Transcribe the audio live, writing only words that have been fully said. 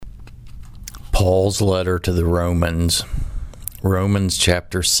Paul's letter to the Romans, Romans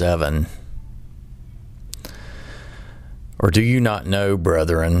chapter 7. Or do you not know,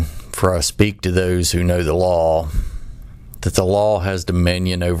 brethren, for I speak to those who know the law, that the law has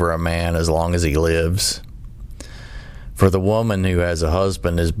dominion over a man as long as he lives? For the woman who has a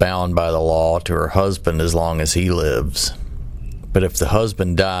husband is bound by the law to her husband as long as he lives. But if the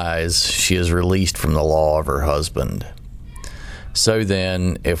husband dies, she is released from the law of her husband. So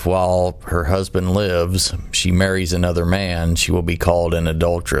then, if while her husband lives, she marries another man, she will be called an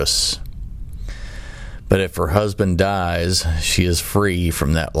adulteress. But if her husband dies, she is free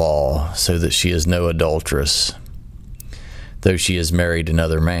from that law, so that she is no adulteress, though she has married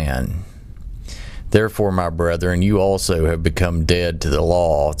another man. Therefore, my brethren, you also have become dead to the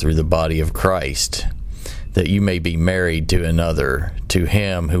law through the body of Christ, that you may be married to another, to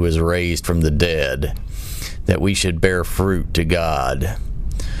him who was raised from the dead, that we should bear fruit to God.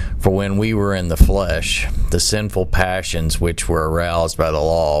 For when we were in the flesh, the sinful passions which were aroused by the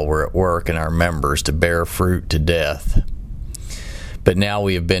law were at work in our members to bear fruit to death. But now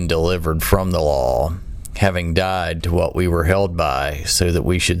we have been delivered from the law, having died to what we were held by, so that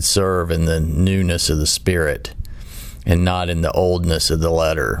we should serve in the newness of the Spirit, and not in the oldness of the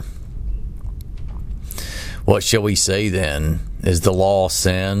letter. What shall we say then? Is the law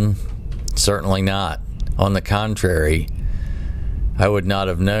sin? Certainly not. On the contrary, I would not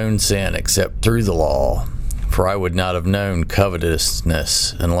have known sin except through the law, for I would not have known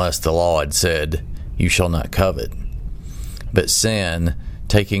covetousness unless the law had said, "You shall not covet." But sin,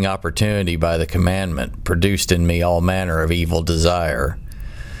 taking opportunity by the commandment, produced in me all manner of evil desire.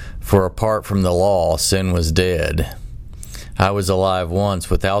 For apart from the law, sin was dead. I was alive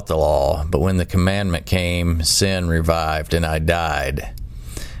once without the law, but when the commandment came, sin revived, and I died.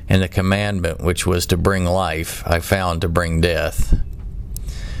 And the commandment which was to bring life, I found to bring death.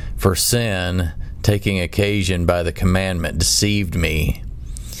 For sin, taking occasion by the commandment, deceived me.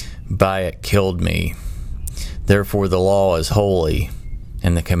 By it killed me. Therefore the law is holy,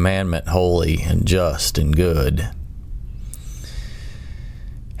 and the commandment holy and just and good.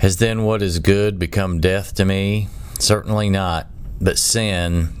 Has then what is good become death to me? Certainly not. But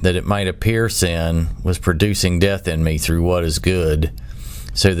sin, that it might appear sin, was producing death in me through what is good,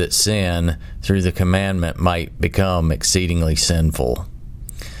 so that sin, through the commandment, might become exceedingly sinful.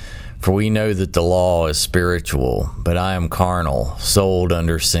 For we know that the law is spiritual, but I am carnal, sold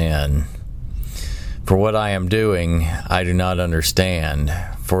under sin. For what I am doing, I do not understand.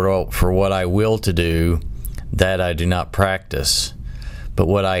 For what I will to do, that I do not practice. But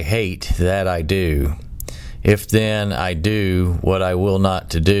what I hate, that I do. If then I do what I will not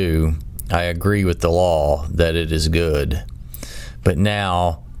to do, I agree with the law that it is good. But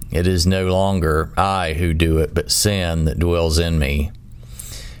now it is no longer I who do it, but sin that dwells in me.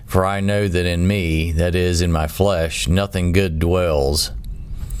 For I know that in me, that is, in my flesh, nothing good dwells.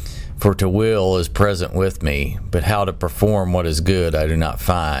 For to will is present with me, but how to perform what is good I do not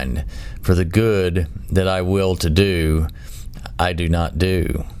find. For the good that I will to do, I do not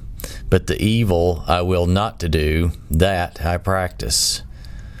do. But the evil I will not to do, that I practice.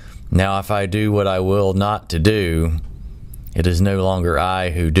 Now if I do what I will not to do, it is no longer I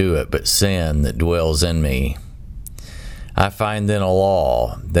who do it, but sin that dwells in me. I find then a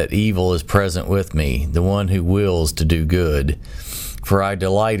law, that evil is present with me, the one who wills to do good. For I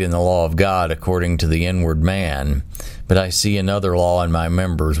delight in the law of God according to the inward man, but I see another law in my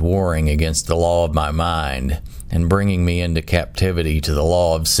members warring against the law of my mind, and bringing me into captivity to the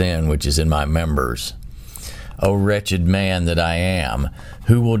law of sin which is in my members. O wretched man that I am,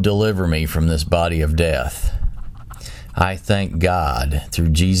 who will deliver me from this body of death? I thank God through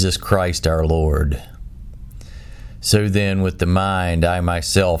Jesus Christ our Lord. So then with the mind I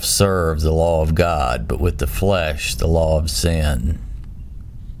myself serve the law of God, but with the flesh the law of sin.